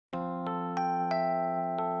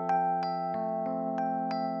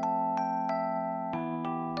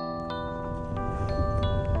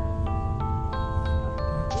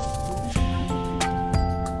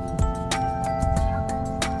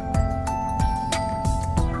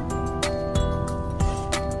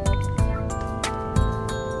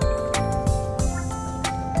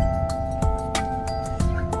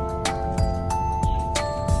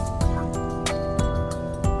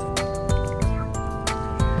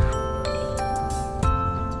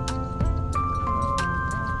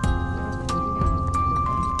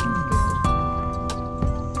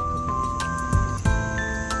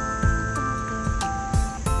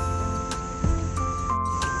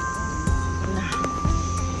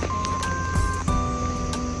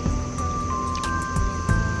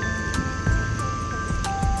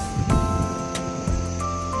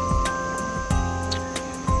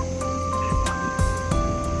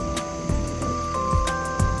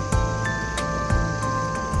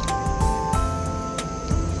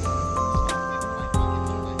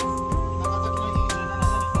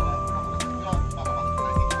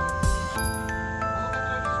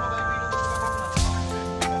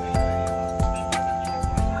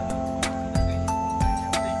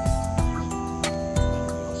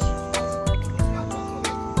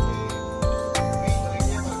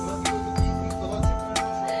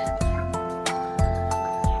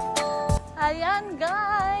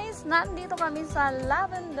guys! Nandito kami sa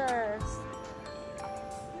Lavenders.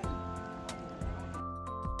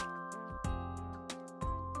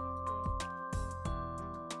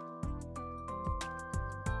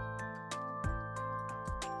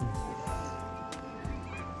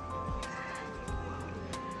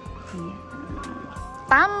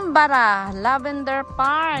 Tambara Lavender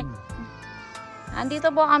Park.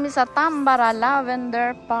 Andito po kami sa Tambara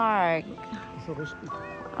Lavender Park.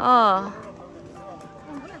 Oh.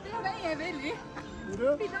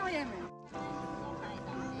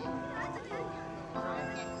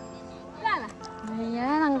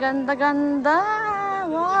 Ayan, ang ganda-ganda.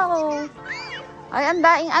 Wow. Ay, ang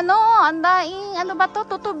daing ano ba to?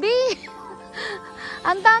 Tutubi.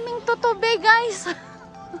 Ang daming tutubi, guys.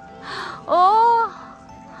 Oh.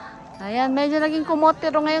 Ayan, medyo naging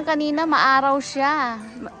kumotero ngayon, kanina maaraw siya.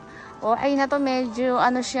 O ay na to, medyo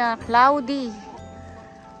ano siya, cloudy.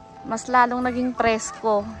 Mas lalong naging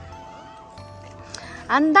presko.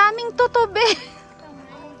 Ang daming tutubi.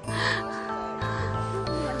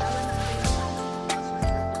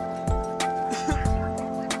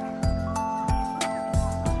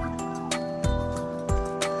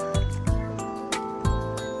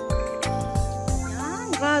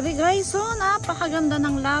 Grabe guys, so napakaganda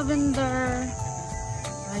ng lavender.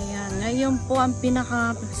 Ayan, ngayon po ang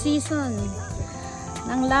pinaka season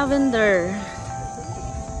ng lavender.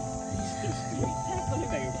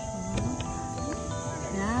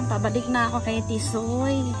 Ayan, pabalik na ako kay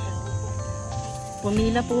Tisoy.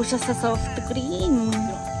 Pumila po siya sa soft cream.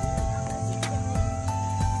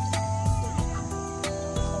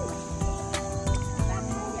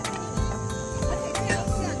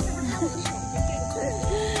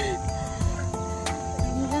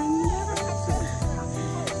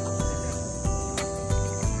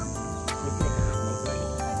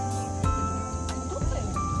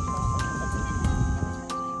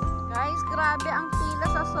 Grabe ang pila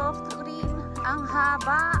sa soft cream. Ang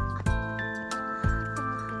haba.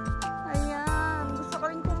 Ayan. Gusto ko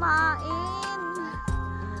rin kumain.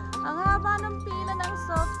 Ang haba ng pila ng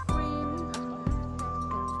soft cream.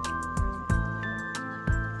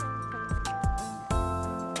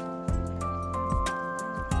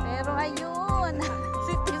 Pero ayun.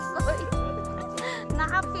 Si Tisoy.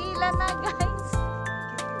 Nakapila na guys.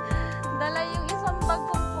 Dala yung isang bag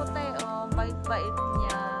kong puti. Oh, bait-bait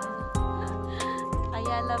niya.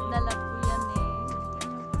 Kaya love na love ko yan eh.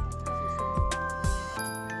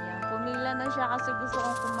 Ayan, pumila na siya kasi gusto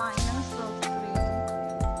kong kumain ng soft cream.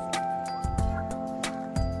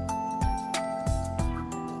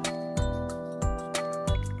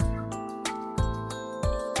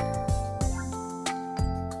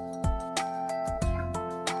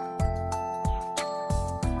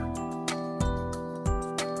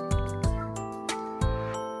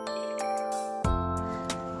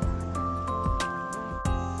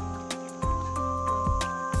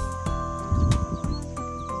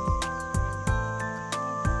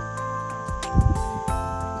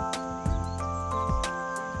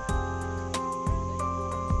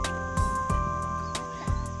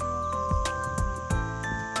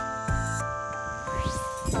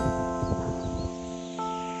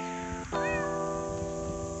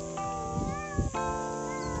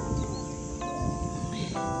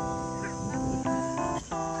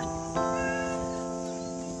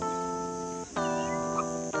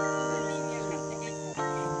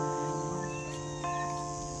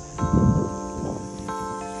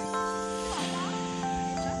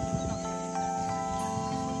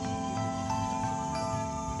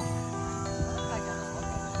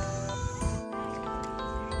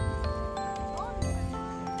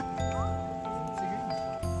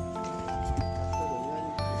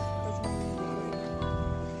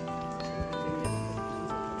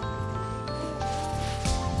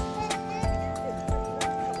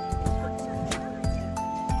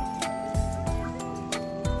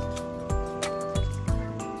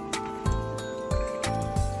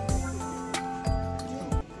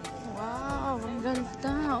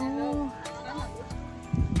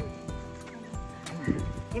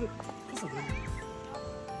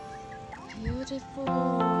 Beautiful.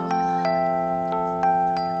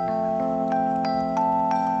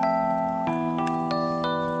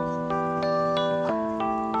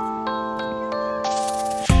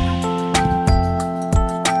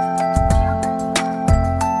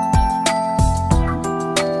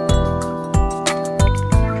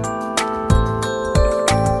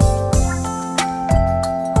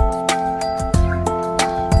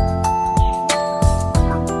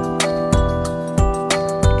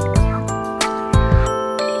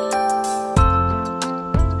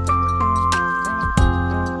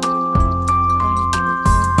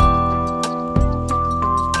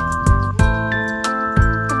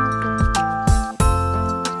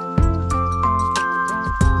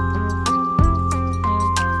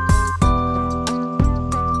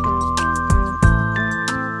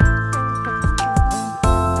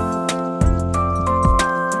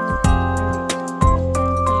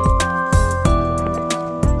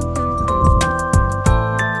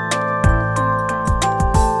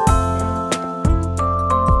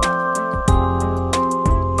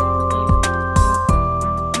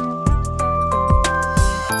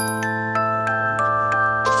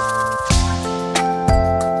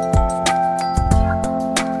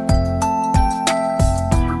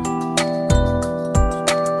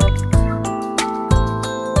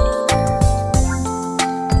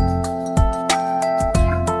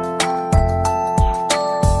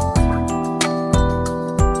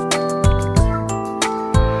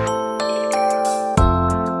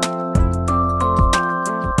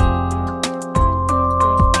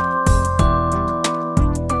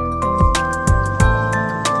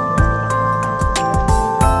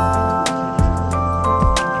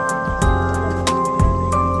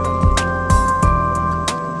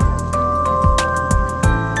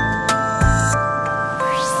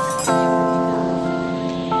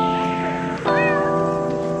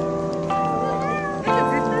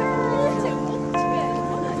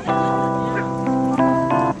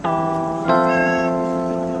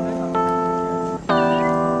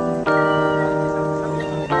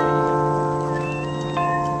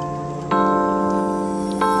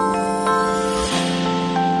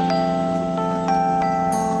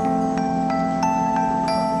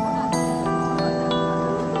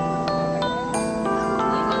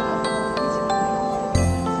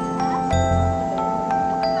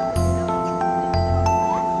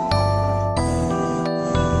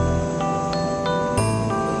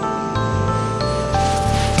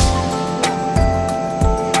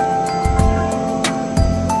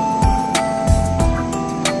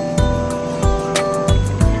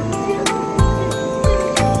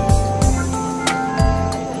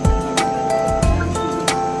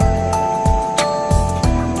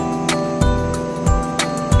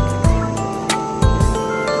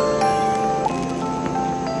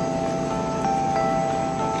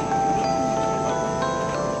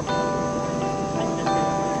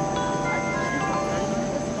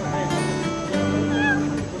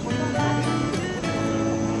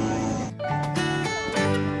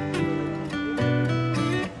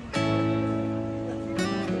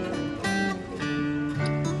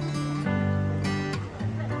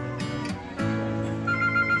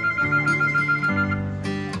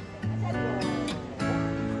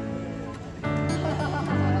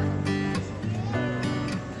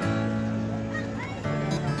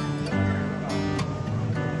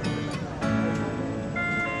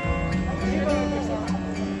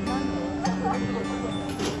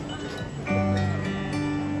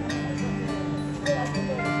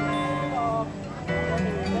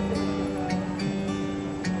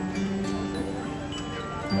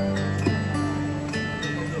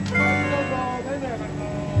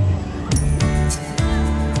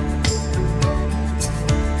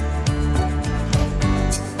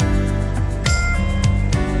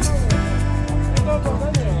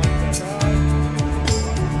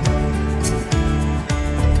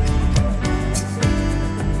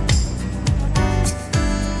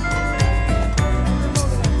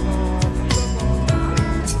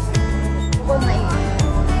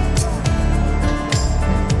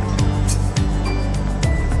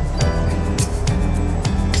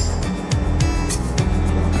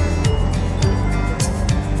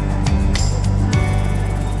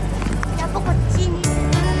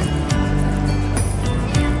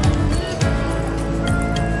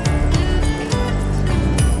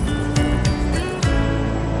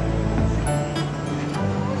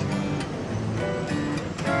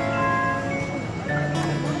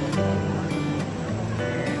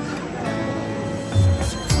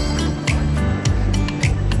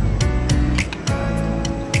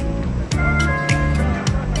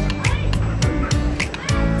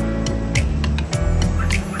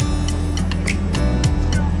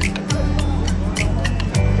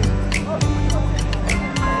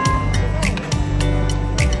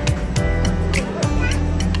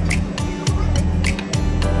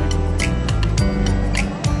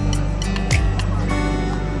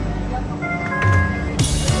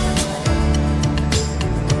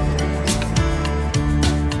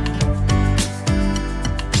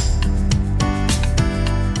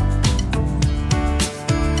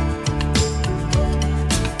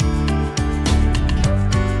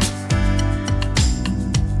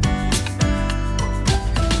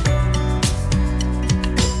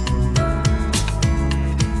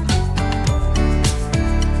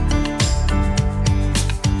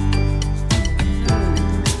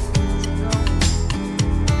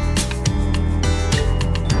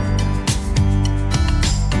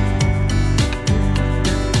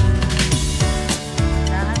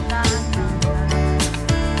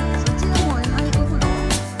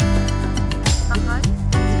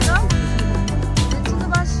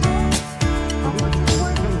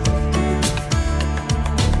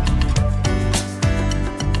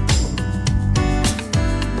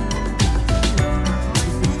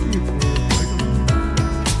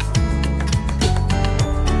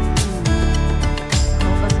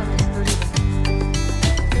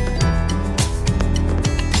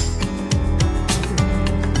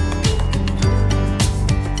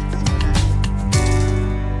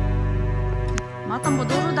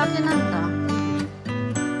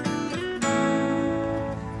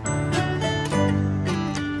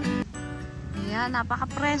 Ayan,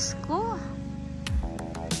 napaka-presko.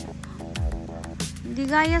 Hindi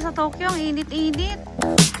gaya sa Tokyo, ang init-init.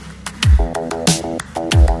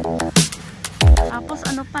 Tapos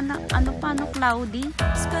ano pa, cloudy.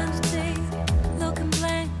 Spend the day looking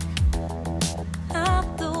blank out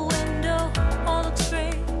the window, all looks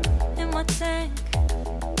great in my tank.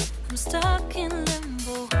 I'm stuck in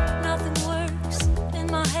limbo, nothing works in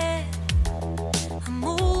my head. I'm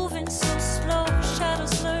moving so slow,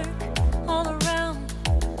 shadows lurk all around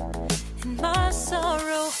in my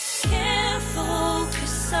sorrow. Can't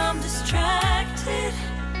focus, I'm distracted,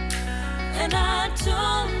 and I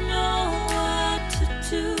don't know what to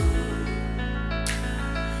do.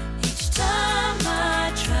 Each time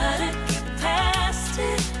I try to get past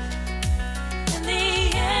it, in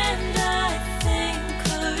the end I think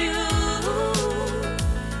of you.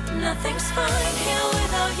 Nothing's fine here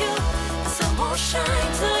without you. The sun won't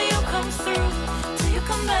shine till you come through, till you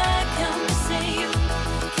come back. I'm missing you.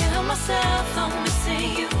 Can't help myself, I'm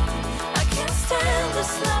missing you. I can't stand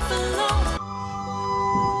this life alone.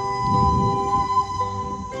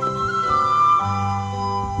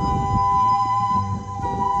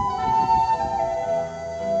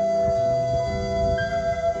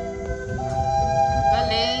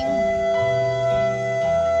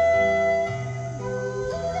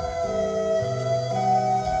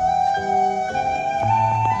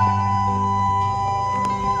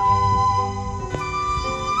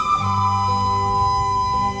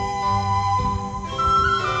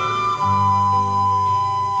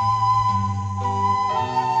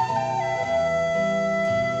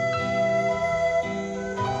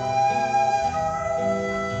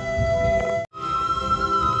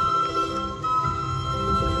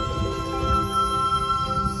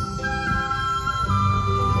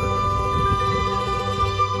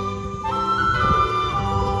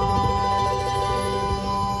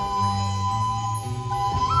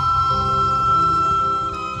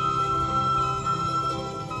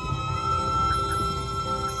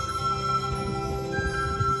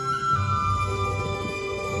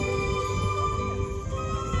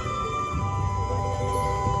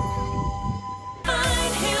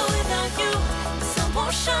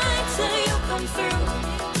 Shine till you come through,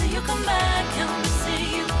 till you come back. I'm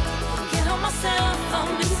missing you. Can't help myself,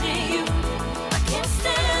 I'm missing you. I can't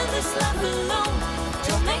stand this life alone.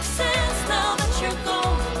 Don't make sense now that you're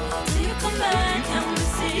gone. Till you come back, I'm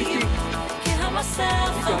missing you. Can't help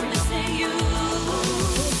myself, I'm missing you.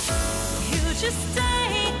 You just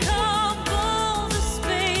take up all the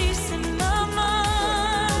space in my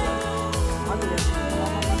mind.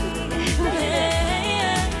 Yeah.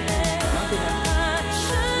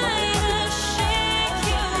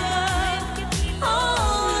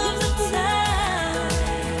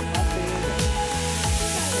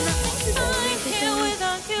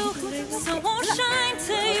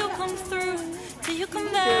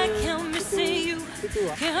 I'm missing you.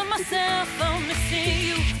 Can't help myself, I'm missing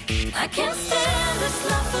you. I can't stand this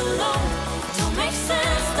life alone. Don't make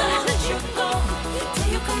sense now that you're gone.